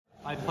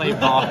I play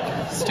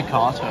Bach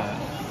staccato.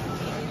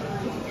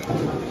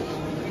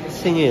 The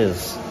thing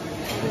is,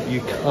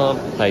 you can't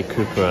play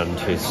Couperin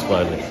too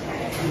slowly.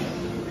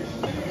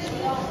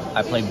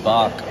 I play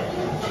Bach.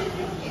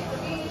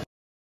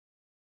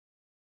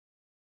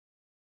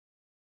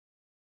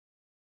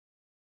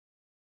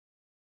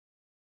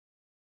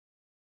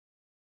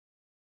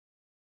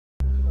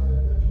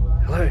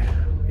 Hello,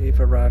 we've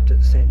arrived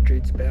at St.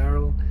 Jude's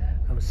Barrel.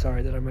 I'm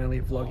sorry that I'm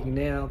only vlogging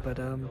now, but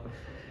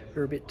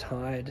we're a bit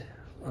tired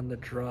on the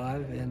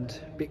drive and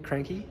a bit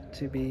cranky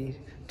to be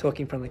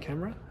talking from the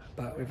camera,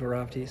 but we've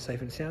arrived here safe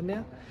and sound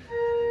now.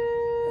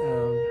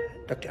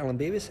 Dr. Alan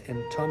Beavis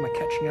and Tom are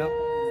catching up,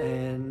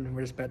 and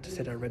we're just about to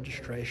set our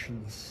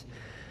registrations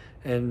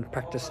and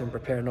practice and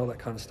prepare and all that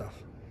kind of stuff.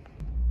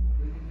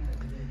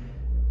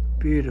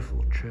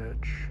 Beautiful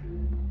church.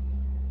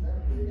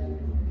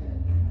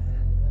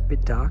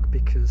 Bit dark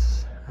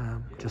because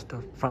just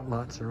the front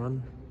lights are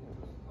on,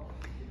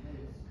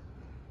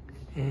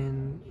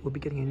 and we'll be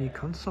getting a new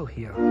console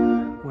here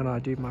when I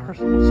do my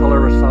solo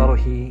recital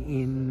here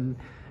in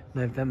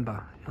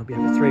November. I'll be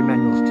over 3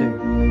 manuals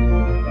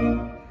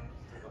too.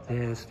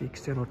 There's the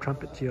external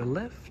trumpet to your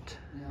left,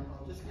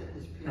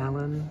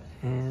 Alan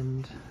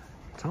and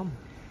Tom.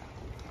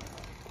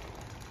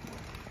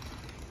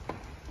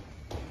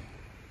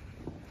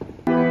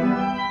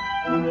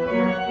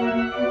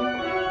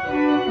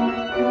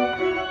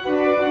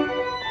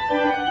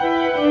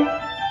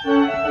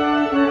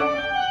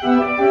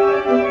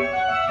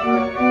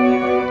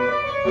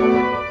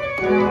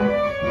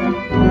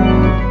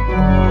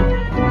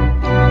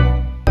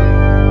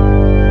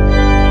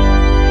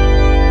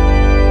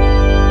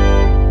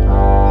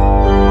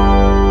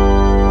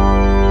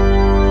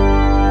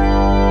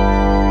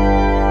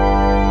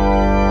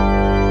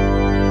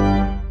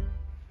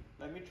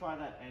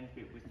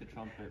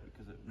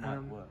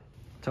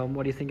 Tom,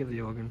 what do you think of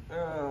the organ?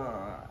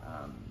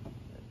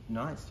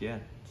 Nice, yeah,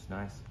 it's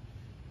nice.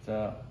 It's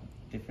a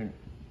different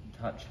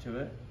touch to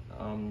it.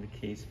 The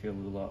keys feel a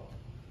lot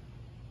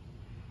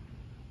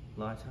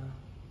lighter.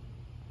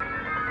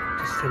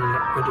 Just setting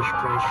up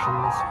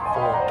registrations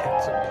for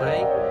Cats at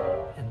Play,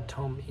 and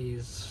Tom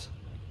is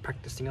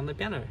practicing on the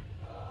piano.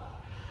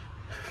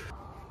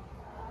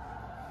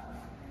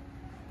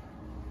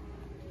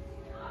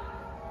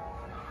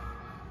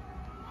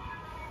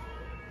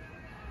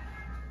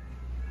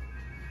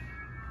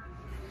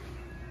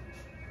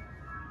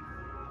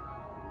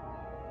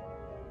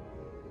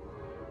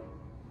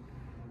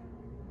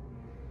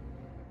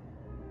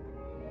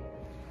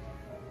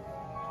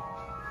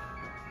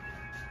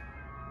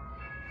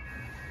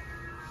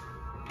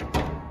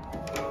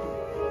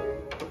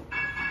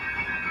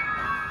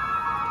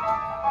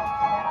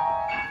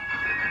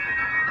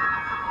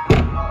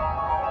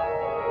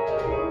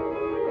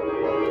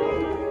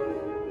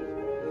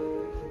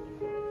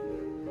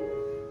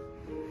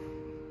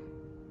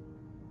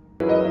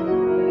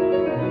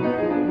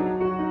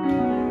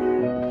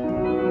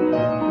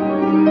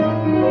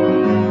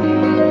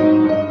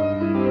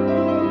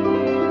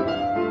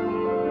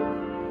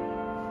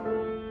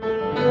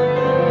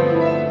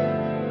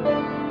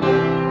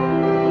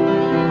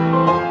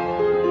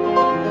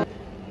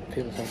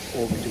 Feels like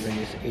all we're doing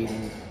is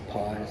eating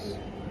pies,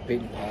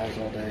 beating pies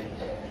all day.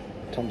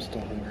 Tom's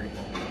still hungry.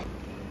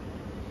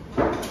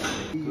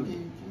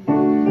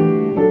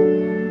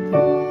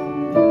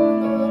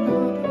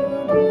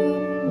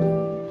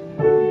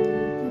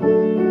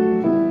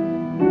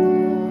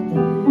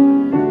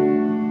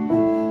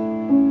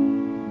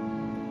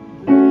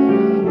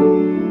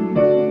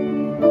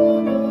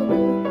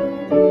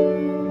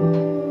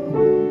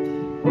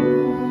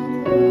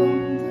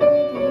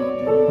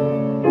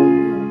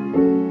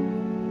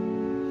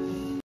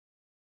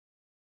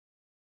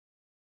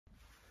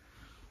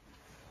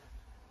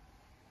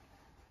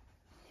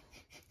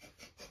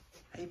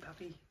 Hey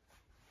puppy.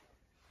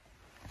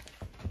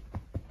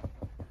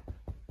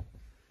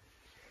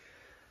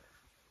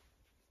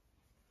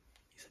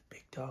 He's a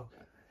big dog.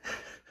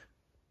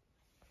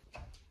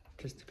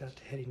 Just about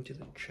to head into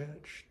the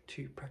church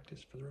to practice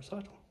for the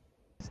recital.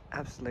 It's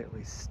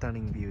absolutely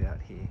stunning view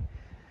out here.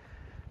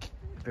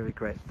 Very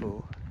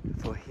grateful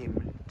for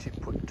him to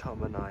put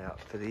Tom and I up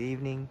for the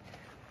evening.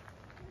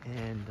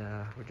 And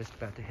we're just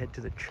about to head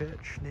to the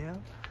church now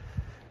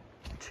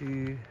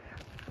to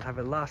have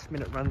a last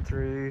minute run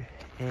through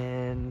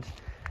and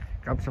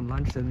grab some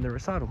lunch and the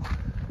recital.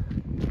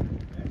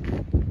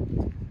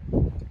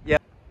 Yeah.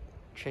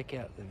 Check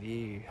out the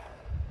view.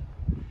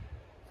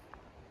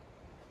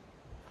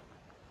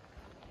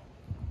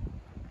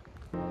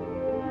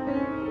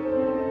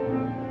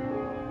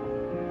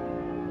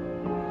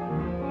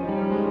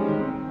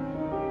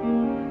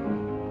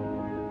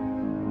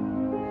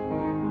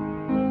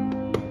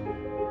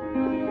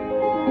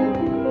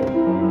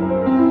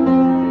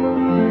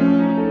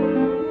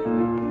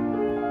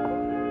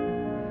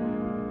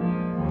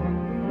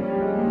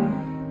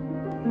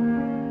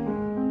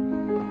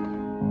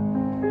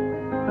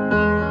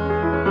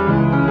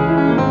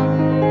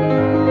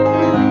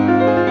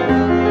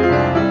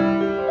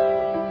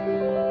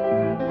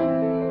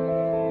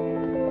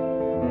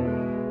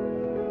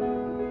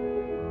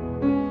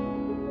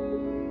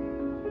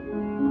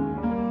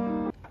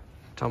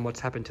 Tom,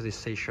 what's happened to this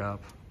C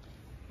sharp?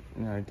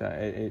 No,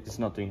 it's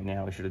not doing it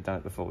now. We should have done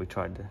it before we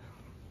tried to.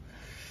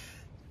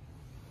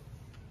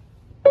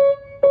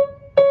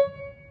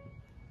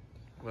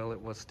 Well,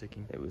 it was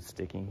sticking. It was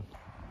sticking.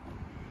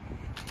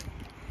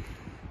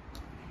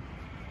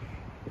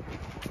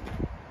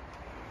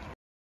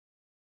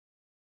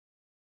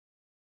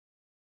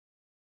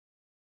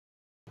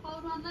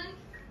 Hold one leg.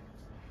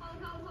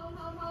 Hold.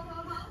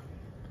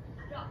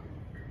 Drop.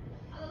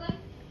 Other leg.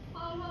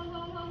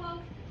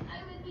 Hold.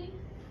 Stay with me.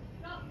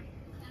 Drop.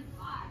 And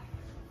 5,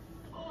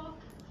 4,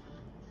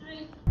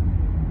 3.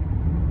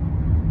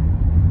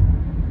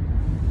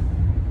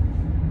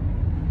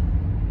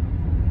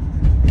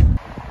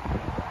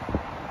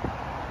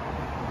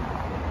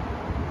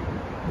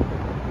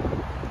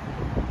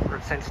 We're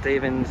at St.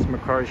 Stephen's,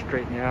 Macquarie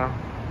Street now.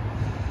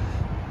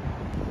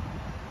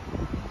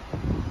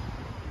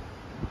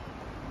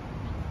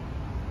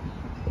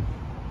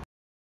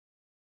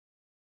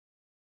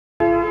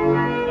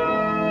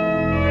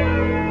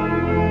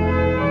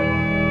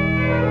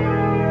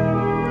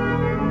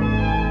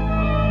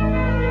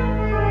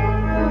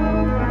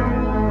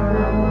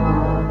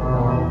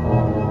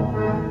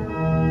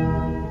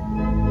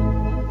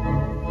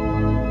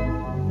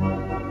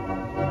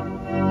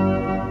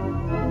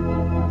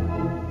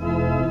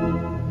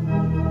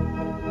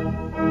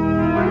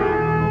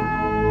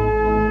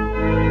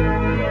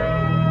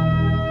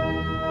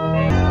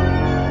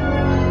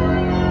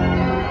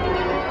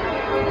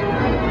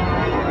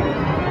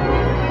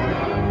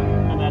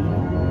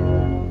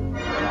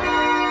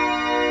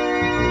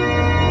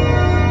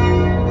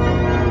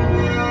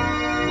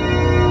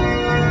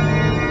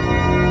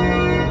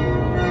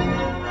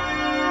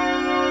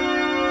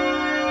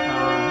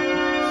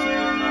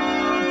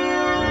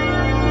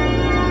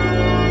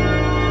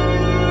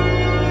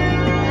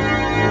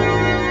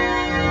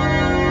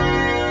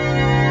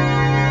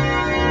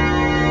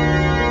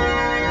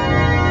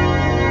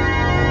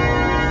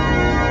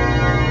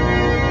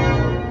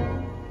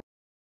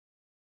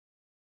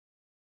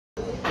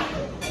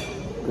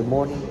 Good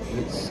morning,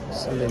 it's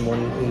Sunday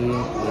morning here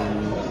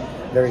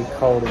in very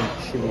cold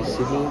and chilly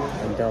Sydney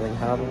and Darling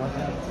Harbour.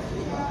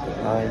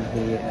 I'm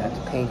here at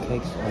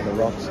Pancakes on the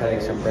Rocks having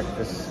some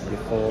breakfast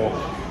before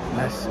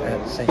Mass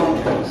at St.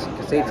 Mary's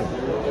Cathedral.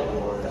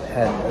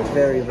 Had a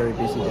very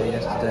busy day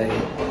yesterday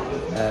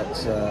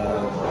at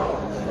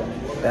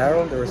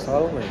Barrel, the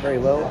recital, went very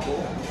well,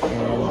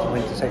 and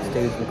went to St.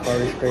 Steve's,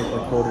 Macquarie Street,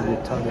 recorded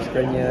with Thomas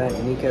Grenier,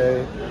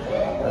 Nico,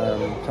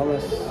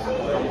 Thomas,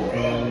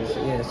 and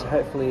yeah, so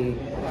hopefully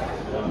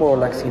more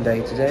relaxing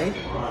day today.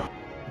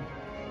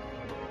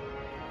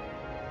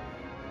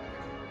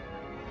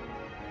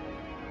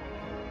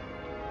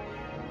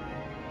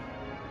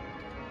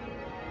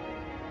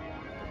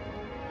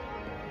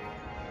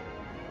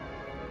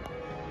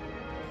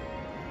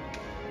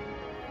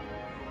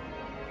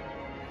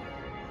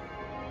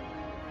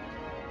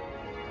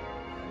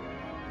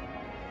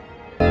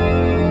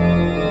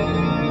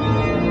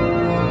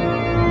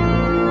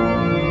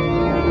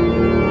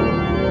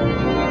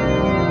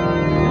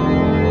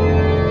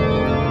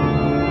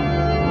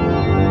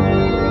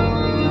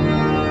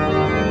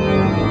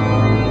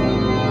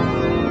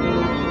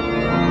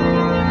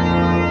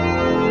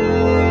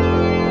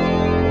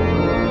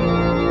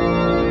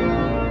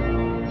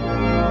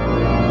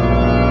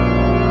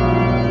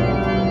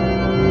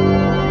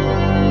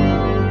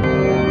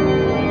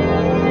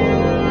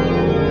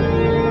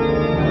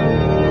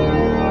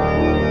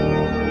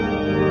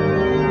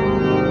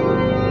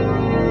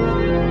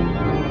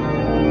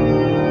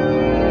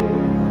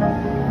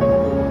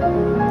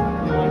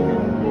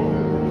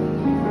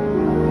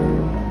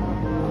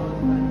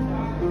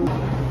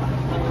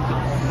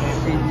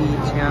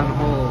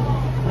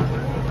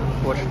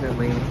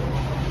 Fortunately,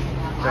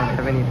 don't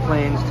have any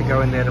plans to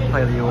go in there to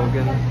play the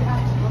organ.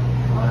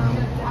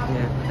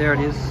 Yeah, there it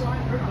is.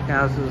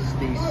 Houses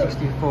the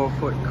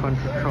 64-foot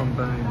contra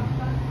trombone.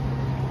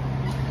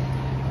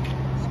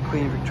 It's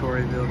Queen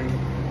Victoria building.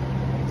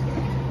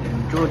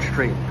 And George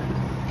Street.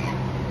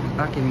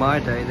 Back in my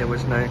day, there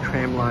was no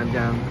tram line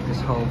down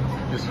this whole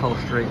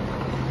street.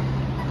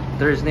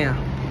 There is now.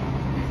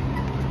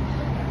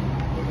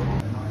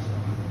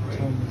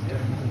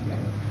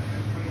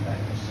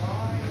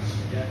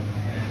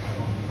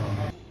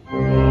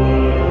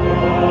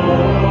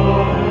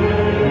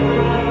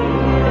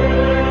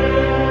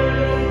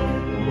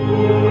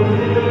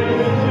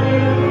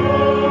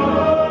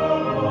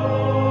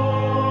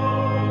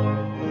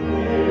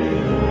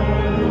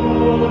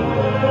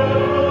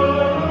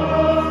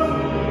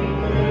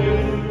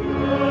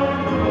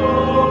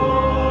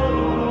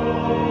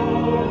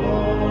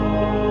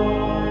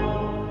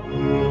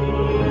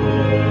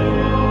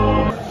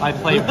 I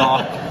play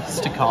Bach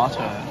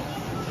staccato.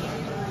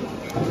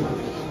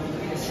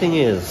 The thing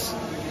is,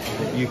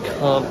 you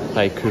can't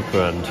play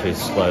Couperin too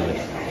slowly.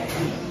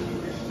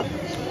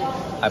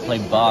 I play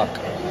Bach.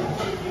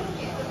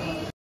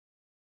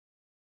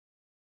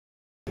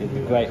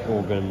 The great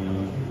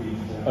organ,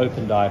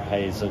 open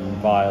diapason,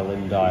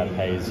 violin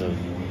diapason,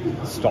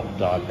 stop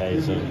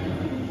diapason,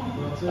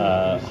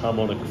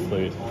 harmonic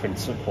flute,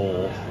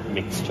 principal,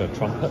 mixture,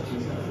 trumpet.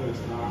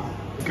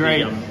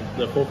 Great.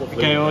 The 4-foot flute.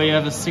 Okay, well, you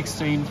have a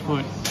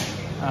 16-foot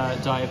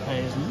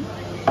diapason.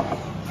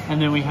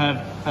 And then we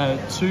have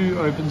 2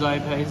 open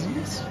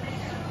diapasons.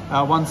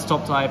 1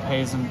 stop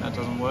diapason, that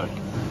doesn't work.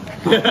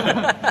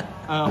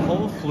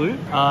 Whole flute,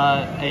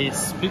 a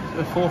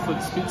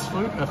 4-foot Spitz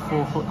flute, a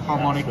 4-foot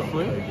harmonic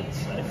flute,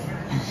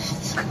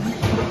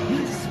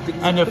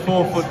 and a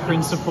 4-foot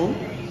principal.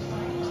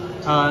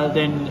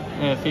 Then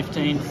a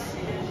 15th,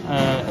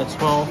 a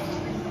 12th,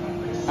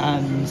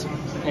 and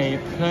a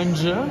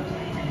plunger,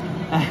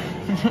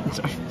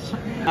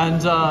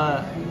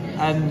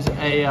 and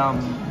a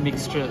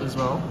mixture as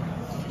well.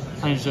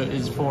 Plunger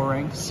is 4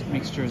 ranks,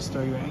 mixture is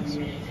 3 ranks.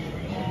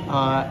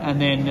 And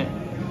then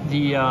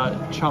the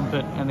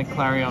trumpet and the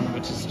clarion,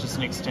 which is just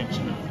an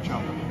extension of the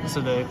trumpet.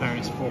 So the clarion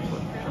is 4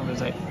 foot, trumpet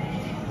is 8.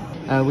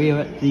 We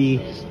are at the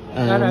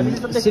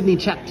Sydney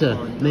chapter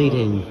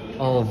meeting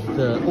of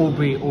the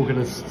Albury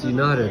Organists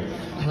United.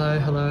 Hello,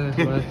 hello,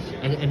 hello.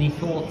 Any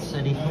thoughts?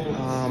 Any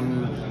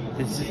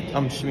thoughts?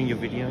 I'm shooting your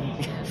video.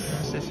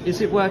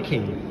 Is it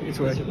working? It's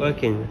working. Is it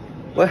working?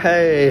 Well,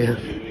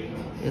 hey.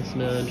 Yes,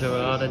 no,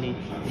 Gerard. Any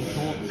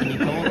thoughts? Any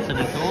thoughts?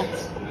 Any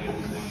thoughts?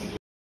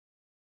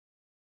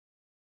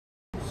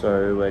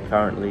 So we're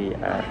currently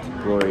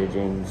at Gloria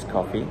Jean's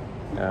Coffee.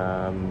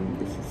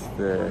 This is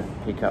the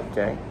pickup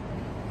day.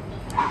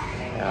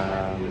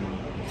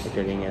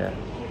 We're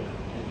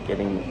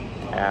getting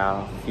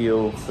our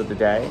fuel for the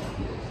day,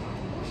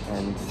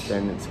 and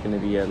then it's going to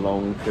be a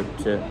long trip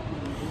to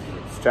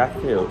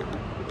Strathfield,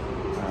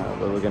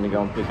 where we're going to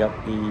go and pick up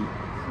the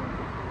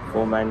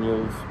 4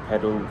 manuals,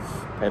 pedals,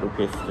 pedal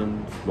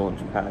pistons, launch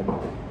pad,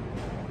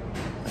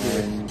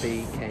 and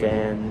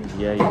stand.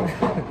 Yeah,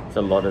 it's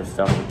a lot of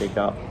stuff to pick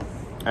up,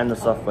 and the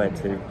software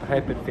too. I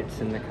hope it fits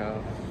in the car.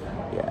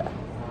 Yeah.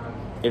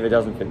 If it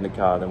doesn't fit in the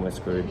car, then we're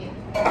screwed.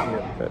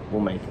 Yeah. But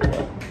we'll make it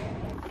work.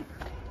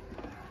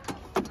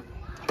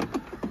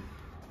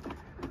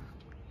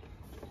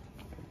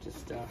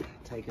 Just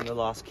taking the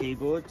last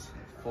keyboard,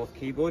 4th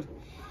keyboard.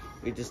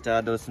 We just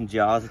there was some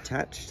jars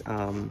attached.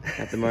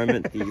 At the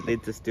moment, the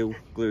lids are still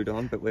glued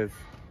on, but we've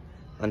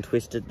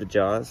untwisted the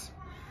jars.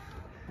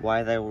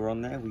 Why they were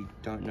on there, we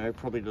don't know.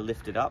 Probably to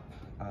lift it up.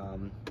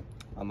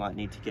 I might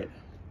need to get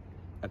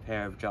a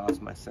pair of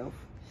jars myself.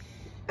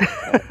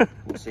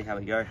 We'll see how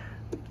we go.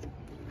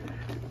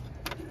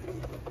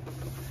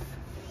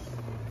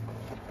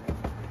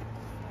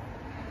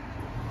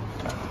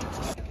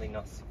 It's definitely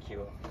not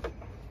secure,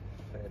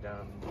 but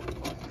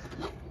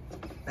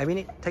Maybe we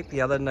need to take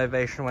the other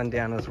Novation one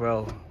down as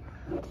well,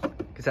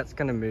 because that's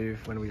going to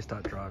move when we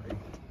start driving.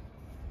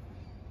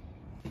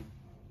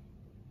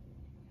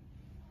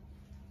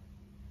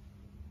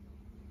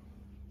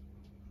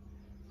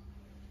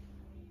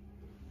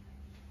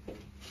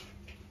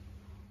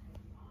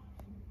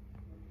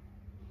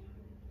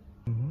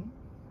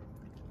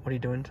 What are you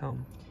doing,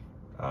 Tom?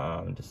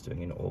 I'm just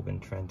doing an organ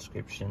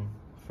transcription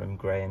from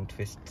Graham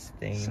Twist's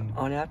theme. So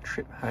on our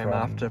trip home,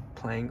 after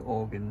playing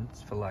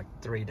organs for like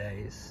 3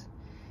 days,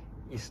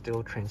 you're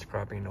still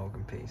transcribing an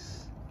organ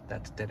piece.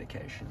 That's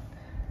dedication.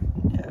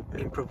 Yeah,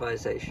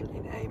 Improvisation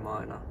in A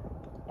minor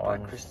by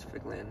Christopher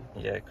Glenn.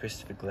 Yeah,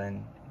 Christopher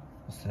Glenn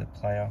was the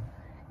player.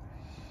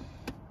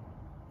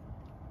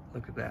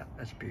 Look at that,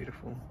 that's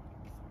beautiful.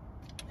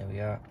 There we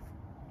are.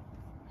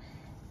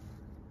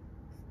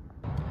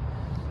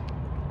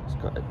 It's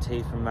got a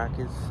tea from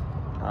Macca's.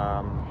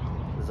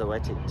 The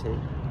Zoetic tea.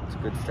 It's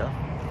good stuff.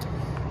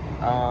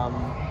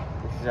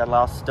 This is our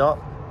last stop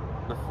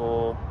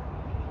before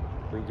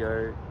we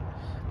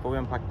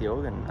unpack the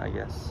organ, I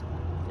guess.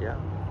 Yeah.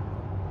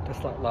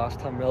 Just like last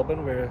time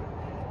Melbourne, where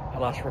our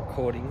last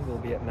recording will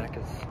be at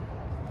Macca's.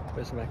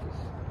 Where's Macca's?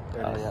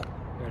 There it is. Yeah.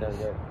 There it is.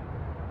 There we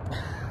go.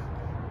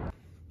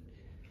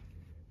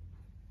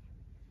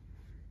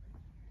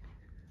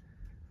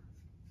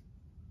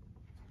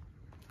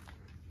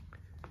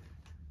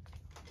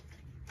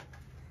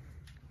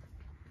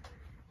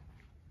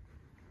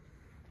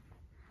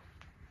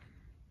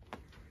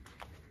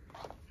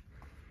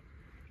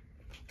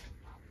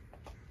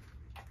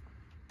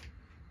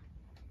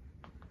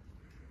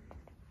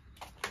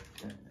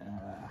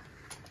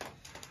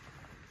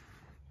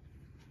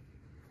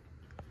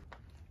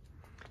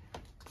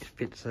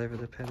 It fits over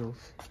the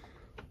pedals.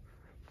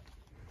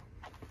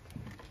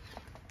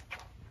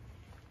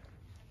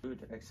 Good,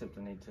 except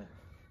I need to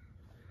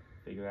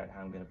figure out how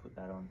I'm going to put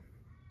that on.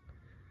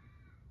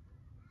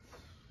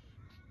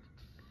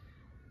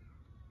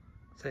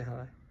 Say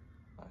hi.